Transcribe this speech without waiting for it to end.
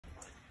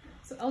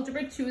So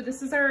Algebra 2,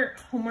 this is our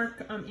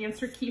homework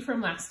answer key from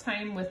last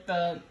time with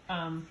the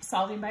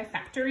solving by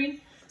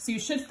factoring. So you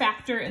should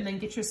factor and then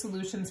get your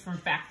solutions from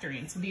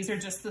factoring. So these are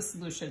just the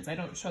solutions. I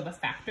don't show the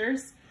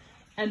factors.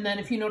 And then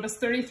if you notice,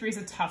 33 is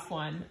a tough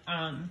one,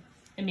 and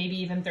maybe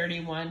even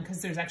 31,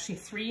 because there's actually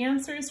 3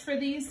 answers for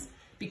these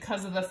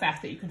because of the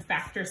fact that you can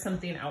factor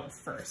something out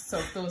first. So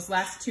if those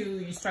last 2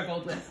 you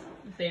struggled with,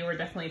 they were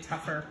definitely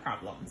tougher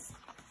problems.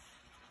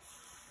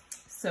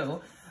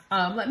 So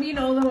let me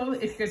know though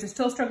if you guys are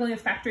still struggling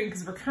with factoring,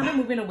 because we're kind of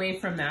moving away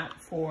from that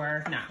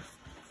for now.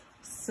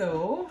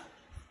 So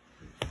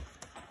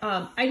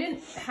I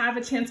didn't have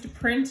a chance to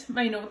print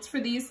my notes for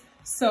these,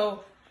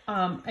 so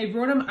I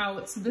wrote them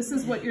out. So this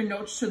is what your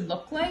notes should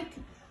look like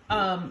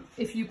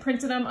if you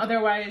printed them.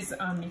 Otherwise,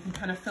 you can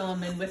kind of fill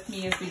them in with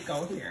me as we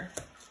go here.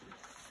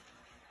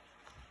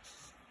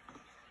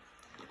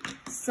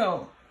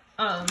 So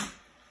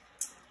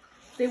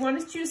they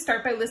wanted you to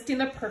start by listing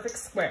the perfect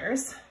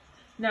squares.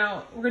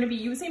 Now, we're going to be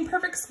using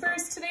perfect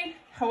squares today.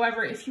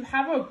 However, if you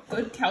have a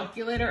good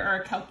calculator or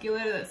a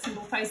calculator that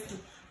simplifies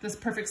this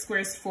perfect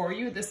squares for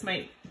you, this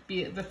might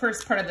be, the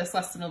first part of this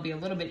lesson will be a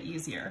little bit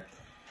easier.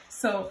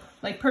 So,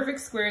 like perfect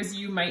squares,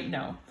 you might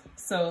know.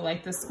 So,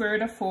 like the square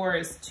root of 4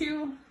 is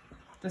 2,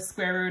 the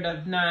square root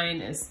of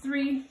 9 is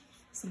 3.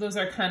 So those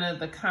are kind of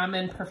the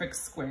common perfect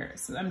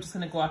squares. So I'm just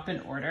going to go up in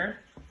order.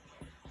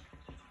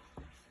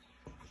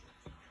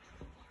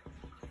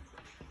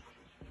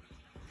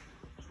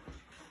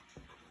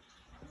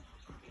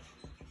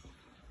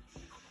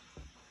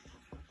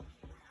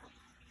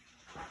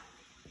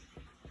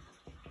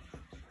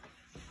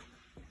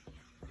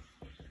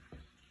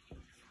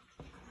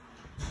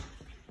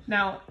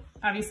 Now,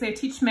 obviously I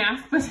teach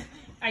math, but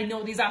I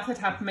know these off the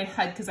top of my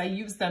head because I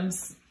use them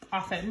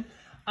often.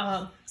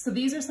 So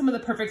these are some of the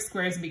perfect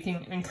squares we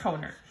can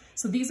encounter.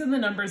 So these are the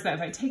numbers that if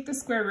I take the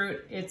square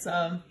root, it's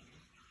a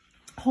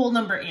whole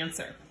number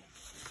answer.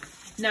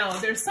 Now,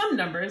 there's some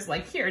numbers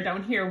like here,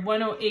 down here,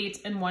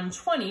 108 and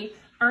 120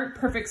 aren't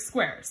perfect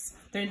squares.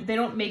 They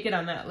don't make it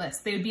on that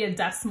list. They would be a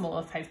decimal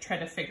if I try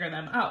to figure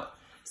them out.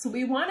 So what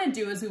we want to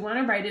do is we want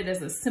to write it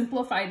as a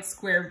simplified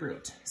square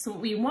root. So what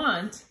we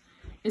want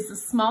is the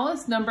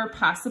smallest number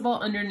possible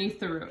underneath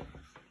the root.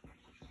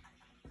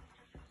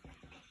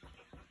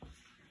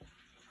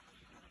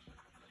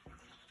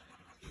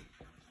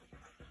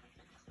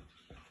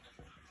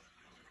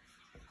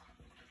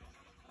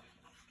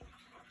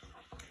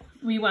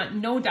 We want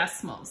no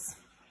decimals.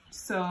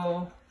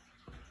 So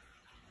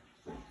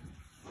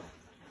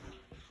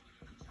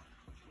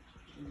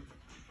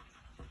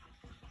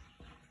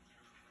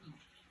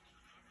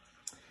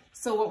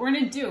what we're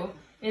going to do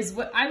is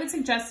what I would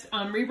suggest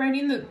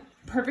rewriting the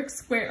perfect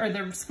square or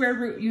the square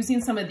root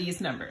using some of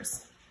these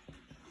numbers.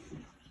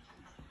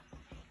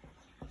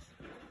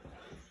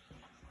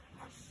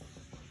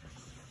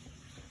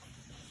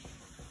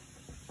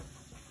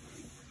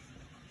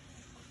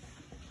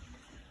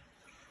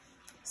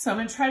 So I'm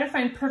going to try to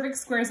find perfect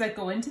squares that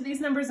go into these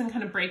numbers and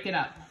kind of break it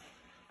up.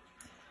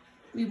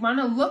 We want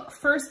to look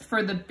first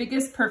for the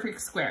biggest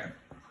perfect square.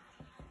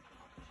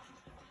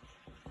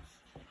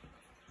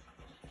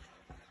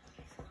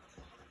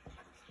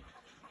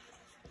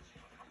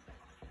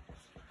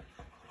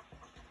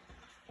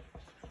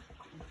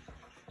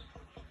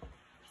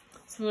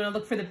 So we want to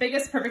look for the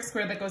biggest perfect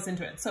square that goes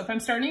into it. So if I'm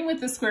starting with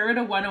the square root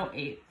of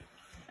 108,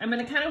 I'm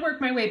going to kind of work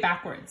my way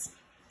backwards.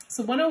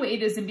 So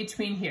 108 is in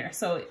between here.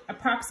 So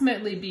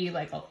approximately be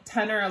like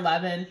 10 or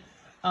 11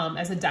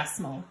 as a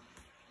decimal.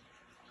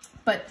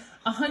 But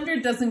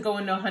 100 doesn't go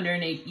into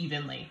 108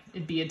 evenly.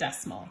 It'd be a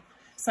decimal.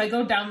 So I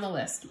go down the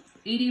list.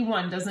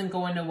 81 doesn't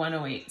go into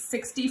 108.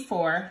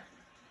 64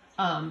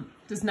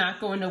 does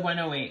not go into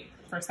 108.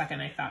 For a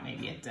second I thought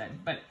maybe it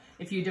did. But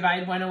if you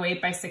divide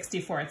 108 by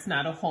 64, it's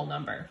not a whole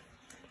number.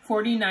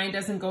 49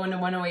 doesn't go into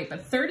 108,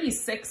 but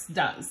 36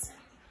 does.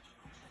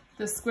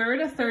 The square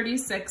root of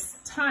 36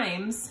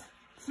 times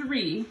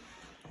 3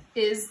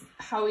 is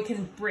how we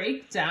can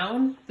break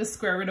down the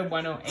square root of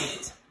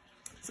 108.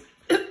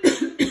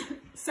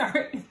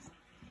 Sorry.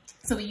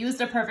 So we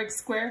used a perfect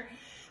square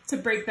to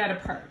break that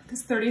apart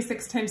because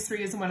 36 times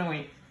 3 is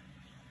 108.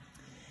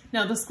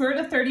 Now the square root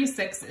of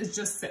 36 is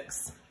just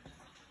 6.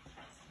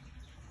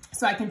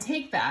 So I can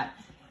take that,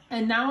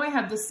 and now I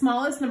have the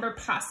smallest number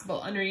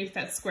possible underneath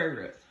that square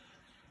root.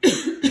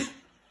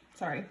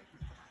 Sorry.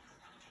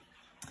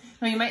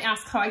 Now you might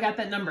ask how I got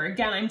that number.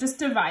 Again, I'm just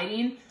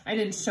dividing. I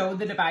didn't show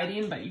the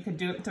dividing, but you could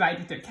divide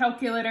with your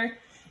calculator.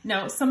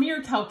 Now, some of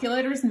your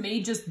calculators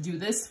may just do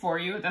this for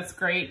you. That's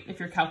great if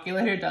your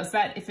calculator does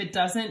that. If it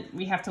doesn't,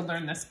 we have to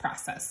learn this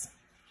process.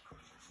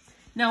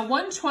 Now,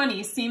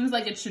 120 seems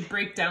like it should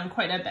break down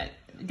quite a bit.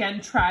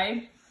 Again,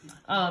 try.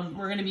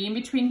 We're going to be in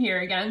between here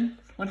again.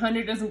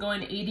 100 doesn't go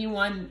in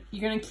 81.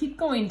 You're going to keep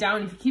going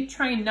down. If you keep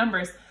trying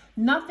numbers,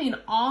 nothing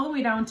all the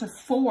way down to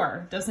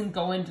 4 doesn't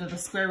go into the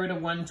square root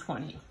of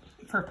 120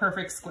 for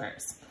perfect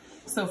squares.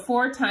 So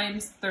 4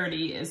 times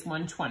 30 is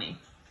 120.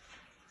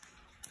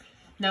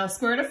 Now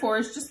square root of 4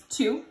 is just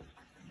 2,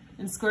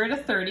 and square root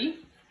of 30,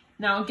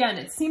 Now again,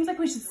 it seems like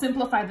we should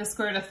simplify the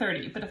square root of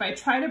 30, but if I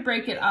try to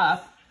break it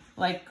up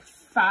like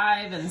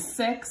 5 and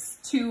 6,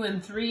 2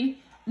 and 3,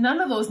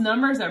 none of those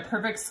numbers are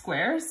perfect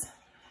squares.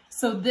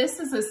 So this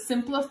is as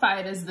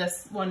simplified as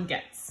this one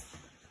gets.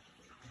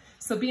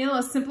 So being able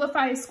to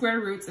simplify square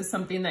roots is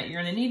something that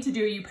you're going to need to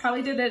do. You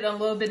probably did it a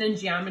little bit in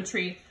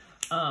geometry.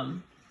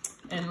 And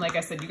like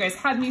I said, you guys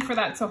had me for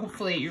that, so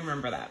hopefully you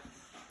remember that.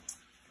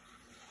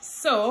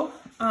 So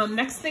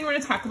next thing we're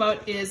going to talk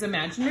about is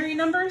imaginary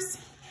numbers.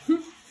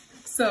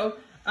 So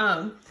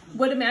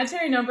what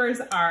imaginary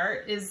numbers are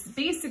is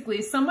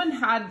basically someone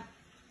had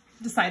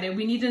decided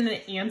we needed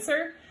an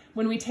answer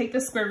when we take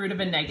the square root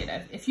of a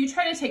negative. If you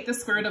try to take the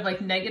square root of like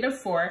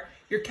 -4,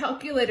 your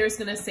calculator is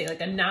going to say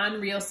like a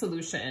non-real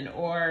solution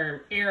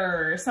or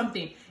error or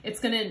something.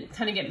 It's going to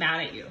kind of get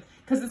mad at you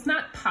because it's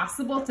not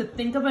possible to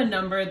think of a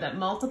number that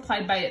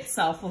multiplied by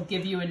itself will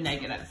give you a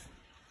negative.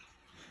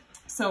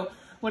 So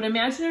what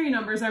imaginary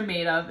numbers are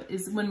made of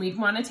is when we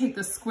want to take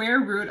the square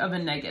root of a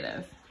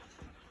negative.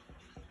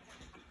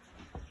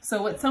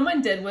 So what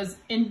someone did was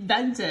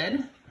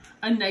invented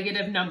a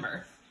negative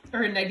number,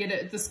 or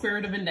the square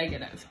root of a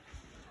negative.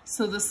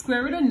 So the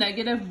square root of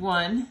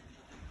 -1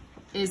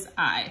 is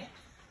I.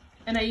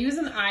 And I use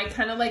an I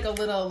kind of like a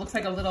little, looks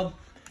like a little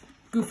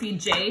goofy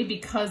J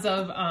because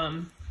of,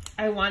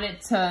 I want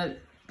it to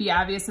be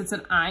obvious it's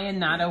an I and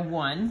not a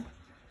 1.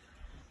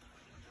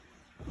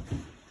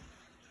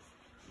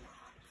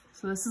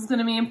 So this is going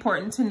to be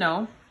important to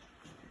know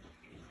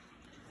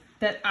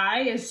that I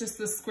is just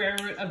the square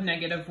root of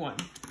 -1.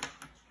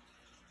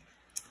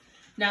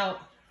 Now,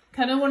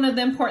 kind of one of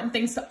the important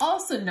things to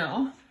also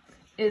know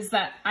is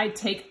that I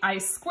take I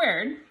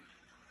squared.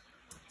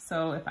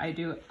 So if I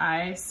do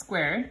I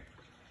squared,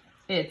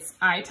 it's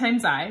I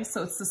times I.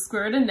 So it's the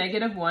square root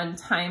of -1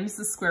 times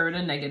the square root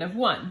of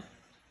 -1.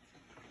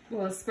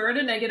 Well, the square root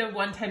of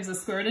 -1 times the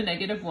square root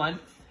of -1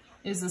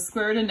 is the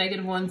square root of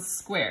 -1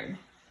 squared.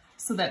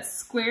 So that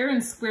square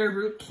and square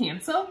root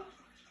cancel.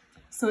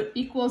 So it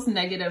equals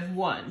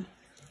 -1.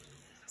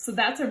 So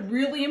that's a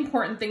really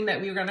important thing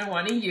that we're going to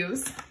want to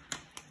use,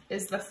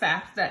 is the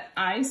fact that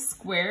I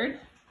squared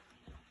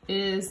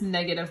is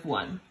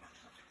 -1.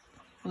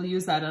 We'll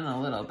use that in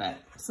a little bit.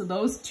 So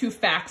those two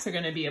facts are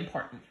going to be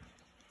important.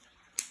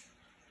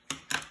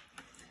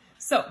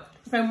 So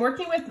if I'm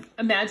working with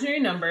imaginary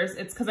numbers,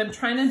 it's because I'm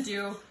trying to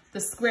do the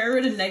square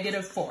root of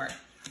 -4.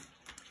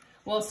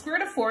 Well, square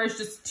root of 4 is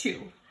just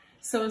 2.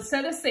 So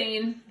instead of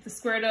saying the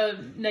square root of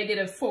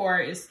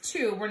 -4 is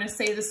 2, we're going to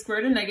say the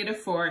square root of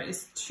 -4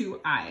 is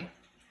 2i.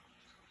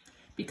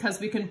 Because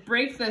we can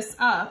break this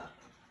up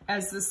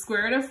as the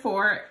square root of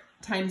 4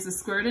 times the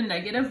square root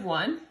of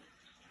 -1.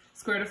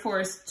 Square root of 4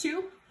 is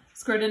 2.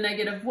 Square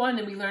root of -1,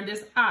 and we learned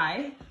is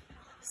I.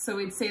 So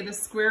we'd say the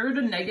square root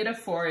of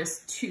 -4 is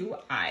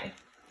 2i.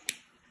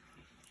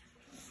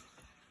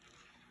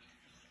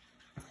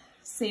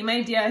 Same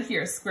idea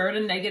here, square root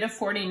of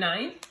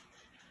 -49.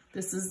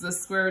 This is the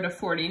square root of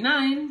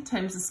 49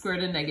 times the square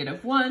root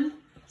of -1.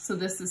 So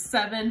this is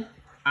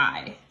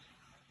 7i.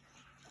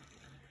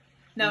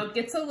 Now it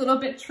gets a little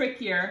bit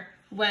trickier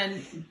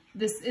when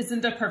this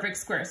isn't a perfect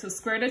square. So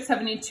square root of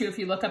 72, if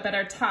you look up at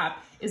our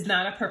top, is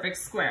not a perfect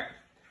square.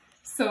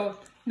 So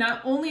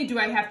not only do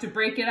I have to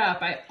break it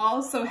up, I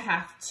also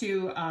have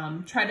to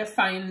try to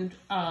find,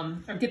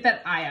 or get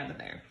that I out of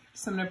there.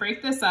 So I'm going to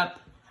break this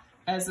up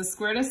as the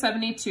square root of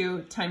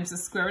 72 times the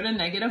square root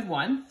of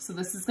 -1. So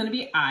this is going to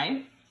be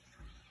I.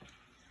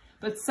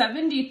 But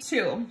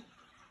 72,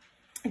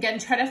 again,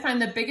 try to find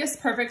the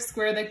biggest perfect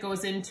square that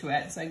goes into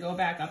it. So I go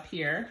back up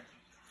here.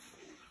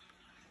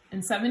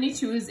 And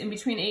 72 is in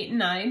between 8 and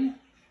 9.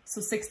 So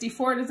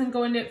 64 doesn't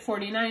go into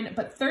 49,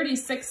 but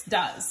 36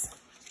 does.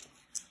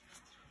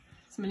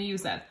 So I'm going to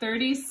use that.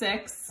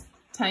 36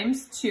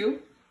 times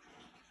 2.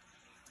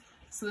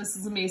 So this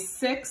is going to be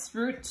 6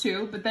 root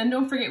 2. But then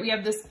don't forget we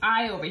have this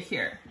I over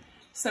here.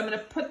 So I'm going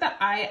to put the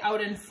I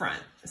out in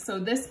front. So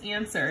this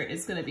answer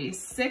is going to be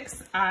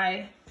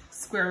 6i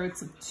square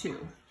roots of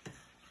 2.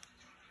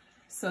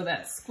 So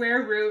that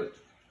square root,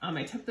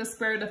 I took the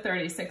square root of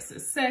 36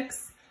 is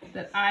 6.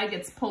 That I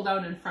gets pulled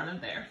out in front of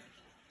there.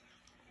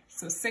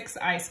 So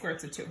 6i square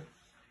roots of 2.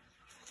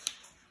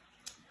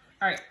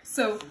 All right,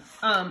 so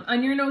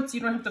on your notes,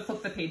 you don't have to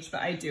flip the page,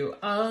 but I do.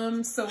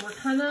 So we're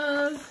kind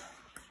of,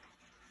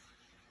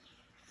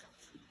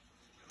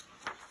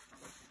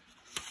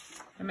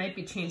 I might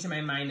be changing my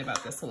mind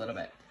about this a little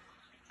bit.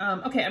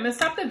 Okay, I'm gonna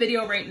stop the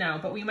video right now,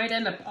 but we might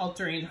end up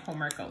altering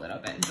homework a little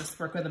bit and just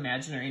work with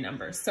imaginary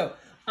numbers. So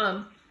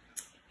I'm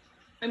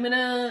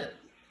gonna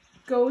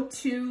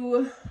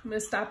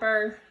stop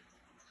our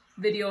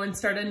video and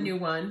start a new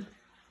one.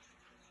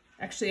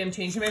 Actually, I'm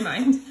changing my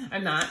mind.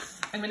 I'm not.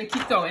 I'm gonna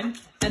keep going,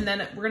 and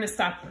then we're gonna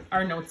stop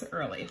our notes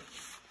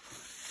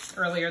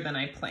earlier than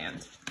I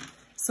planned.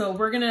 So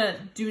we're gonna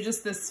do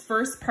just this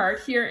first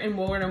part here, and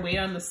we're gonna wait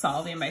on the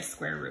solving by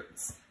square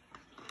roots.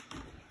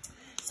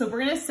 So we're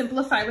gonna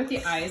simplify with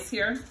the i's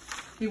here.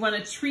 We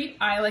wanna treat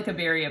I like a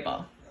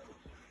variable.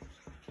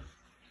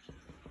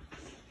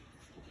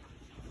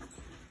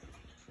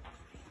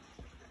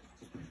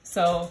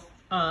 So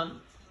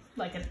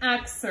like an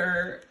x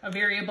or a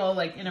variable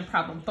like in a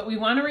problem. But we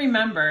want to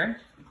remember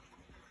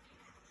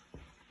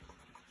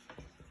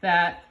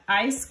that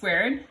I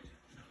squared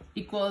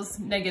equals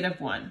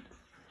 -1.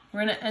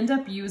 We're going to end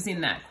up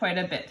using that quite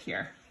a bit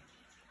here.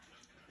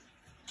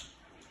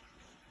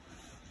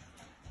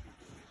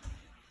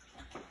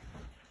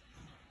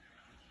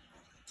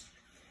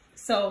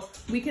 So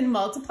we can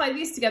multiply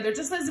these together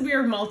just as we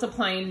are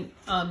multiplying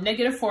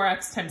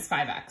 -4x times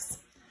 5x.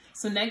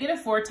 So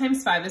 -4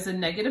 times 5 is a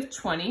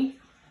 -20.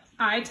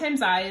 I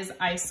times I is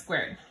I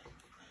squared.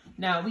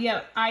 Now we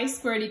have I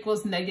squared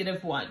equals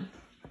 -1.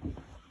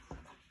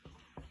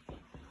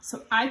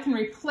 So I can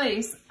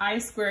replace I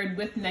squared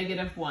with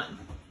 -1.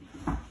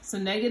 So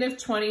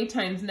 -20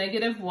 times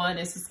 -1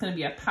 is just going to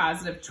be a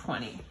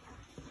 +20.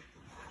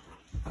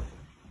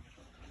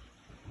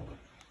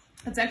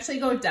 Let's actually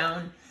go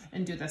down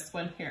and do this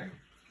one here.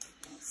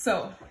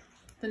 So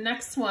the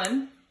next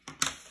one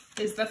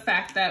is the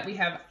fact that we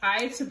have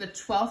I to the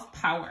 12th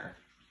power.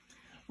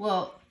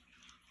 Well,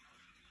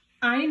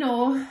 I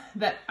know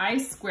that I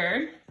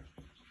squared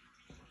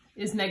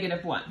is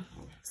 -1.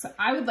 So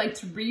I would like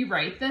to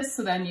rewrite this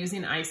so that I'm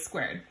using I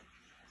squared.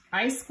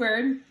 I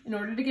squared, in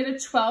order to get a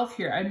 12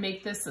 here, I'd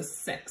make this a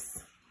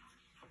 6,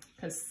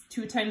 because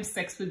 2 times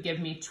 6 would give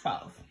me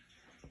 12.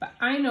 But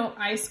I know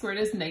I squared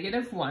is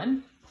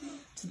 -1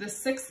 to the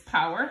 6th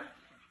power.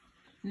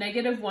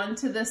 -1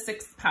 to the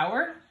 6th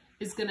power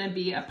is going to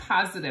be a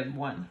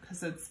 +1,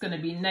 because it's going to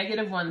be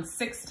 -1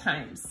 6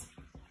 times.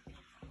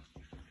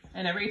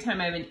 And every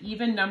time I have an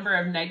even number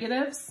of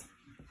negatives,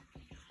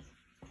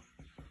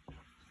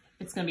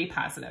 it's going to be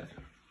positive.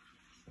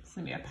 It's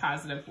going to be a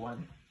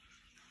 +1.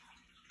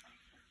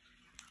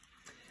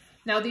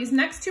 Now these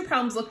next two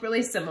problems look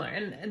really similar,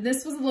 and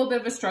this was a little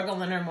bit of a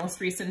struggle in our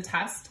most recent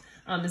test,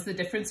 is the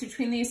difference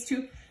between these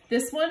two.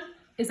 This one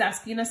is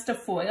asking us to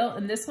FOIL,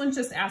 and this one's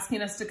just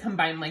asking us to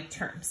combine like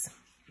terms.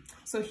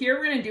 So here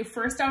we're going to do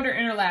first outer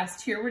inner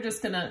last. Here we're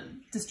just going to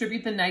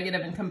distribute the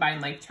negative and combine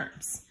like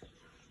terms.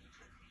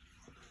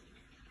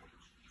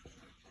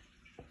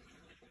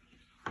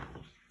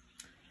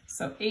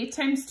 So 8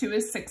 times 2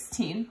 is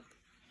 16.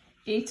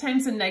 8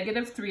 times a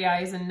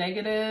 -3i is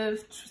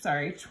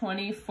a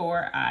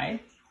 24i.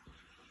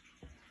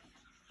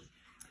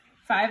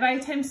 5i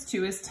times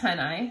 2 is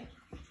 10i.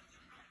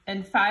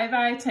 And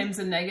 5i times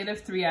a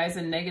 -3i is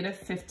a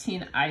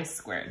 -15i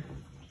squared.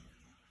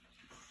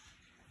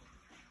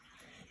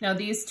 Now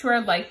these two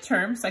are like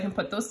terms, so I can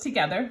put those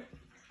together.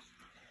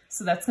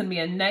 So that's going to be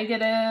a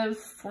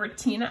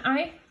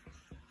 -14i.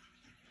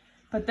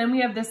 But then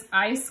we have this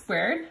I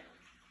squared.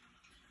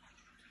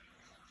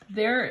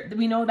 There,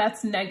 we know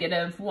that's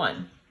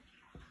 -1.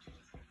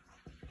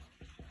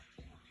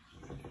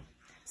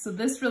 So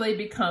this really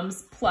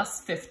becomes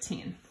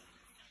 +15.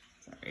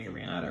 Sorry, I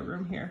ran out of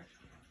room here.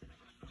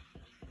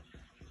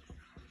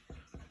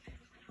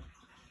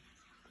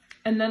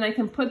 And then I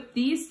can put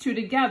these two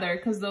together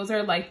because those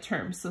are like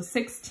terms. So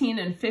 16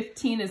 and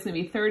 15 is going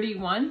to be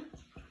 31.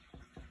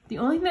 The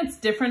only thing that's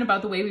different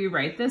about the way we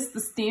write this, the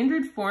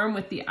standard form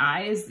with the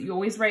I is you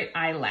always write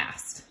I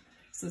last.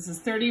 So this is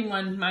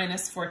 31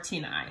 minus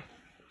 14i.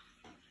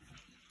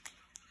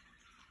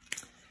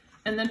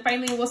 And then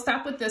finally, we'll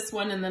stop with this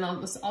one, and then I'll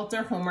just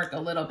alter homework a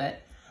little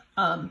bit.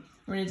 We're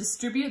going to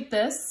distribute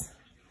this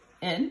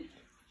in.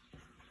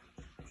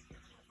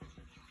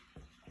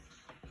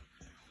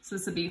 So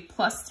this would be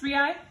plus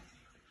 3i.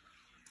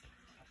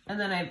 And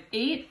then I have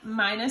 8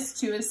 minus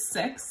 2 is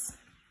 6.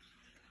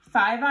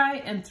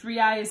 5i and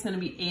 3i is going to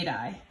be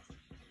 8i.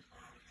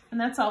 And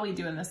that's all we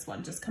do in this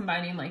one, just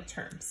combining like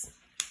terms.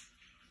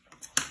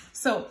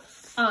 So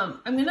I'm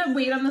going to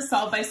wait on the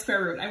solve by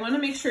square root. I want to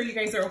make sure you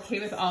guys are okay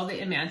with all the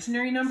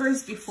imaginary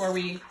numbers before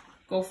we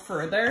go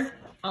further.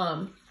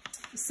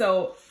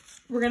 So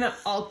we're going to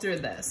alter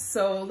this.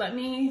 So let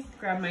me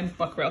grab my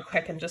book real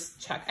quick and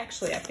just check.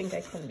 Actually, I think I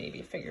can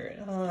maybe figure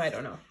it. Oh, I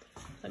don't know.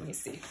 Let me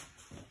see.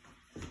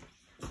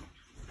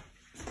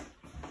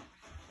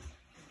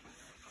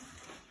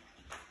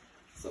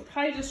 So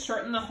probably just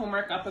shorten the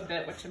homework up a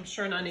bit, which I'm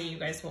sure none of you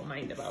guys will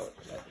mind about.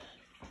 But.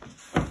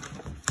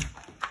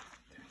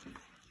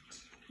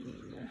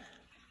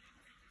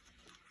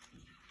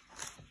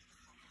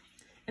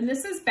 And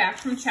this is back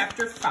from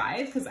chapter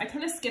 5, because I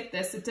kind of skipped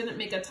this. It didn't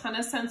make a ton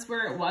of sense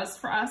where it was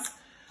for us.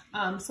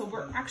 So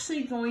we're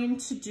actually going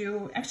to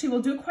do,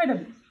 we'll do quite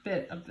a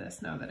bit of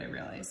this now that I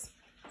realize.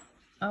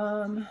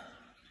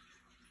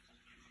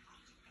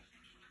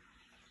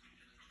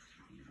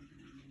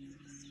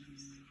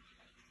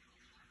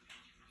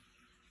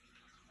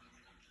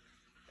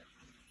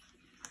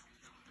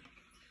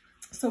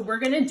 So we're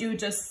going to do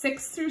just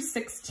 6 through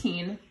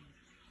 16.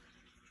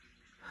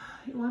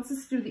 It wants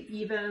us to do the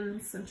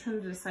evens. I'm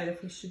trying to decide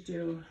if we should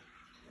do...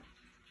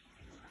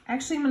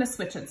 Actually, I'm going to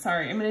switch it.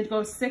 Sorry. I'm going to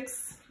go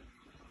 6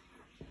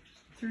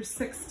 through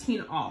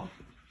 16 all.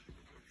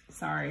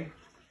 Sorry.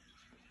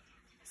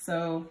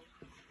 So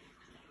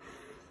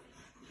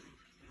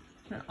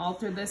I'm going to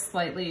alter this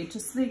slightly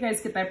just so you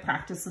guys get that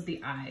practice with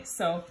the I.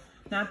 So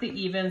not the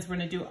evens. We're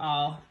going to do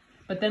all.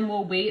 but then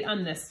we'll wait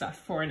on this stuff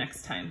for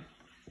next time.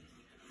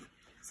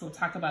 So we'll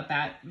talk about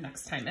that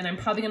next time. And I'm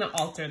probably gonna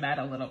alter that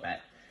a little bit.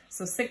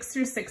 So 6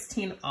 through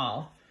 16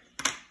 all.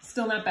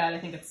 Still not bad, I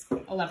think it's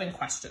 11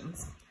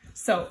 questions.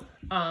 So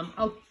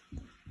I'll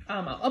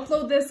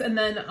upload this, and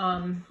then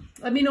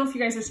let me know if you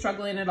guys are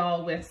struggling at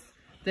all with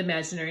the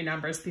imaginary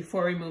numbers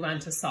before we move on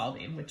to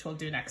solving, which we'll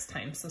do next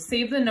time. So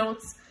save the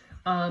notes,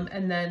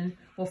 and then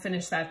we'll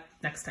finish that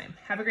next time.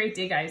 Have a great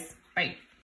day, guys. Bye.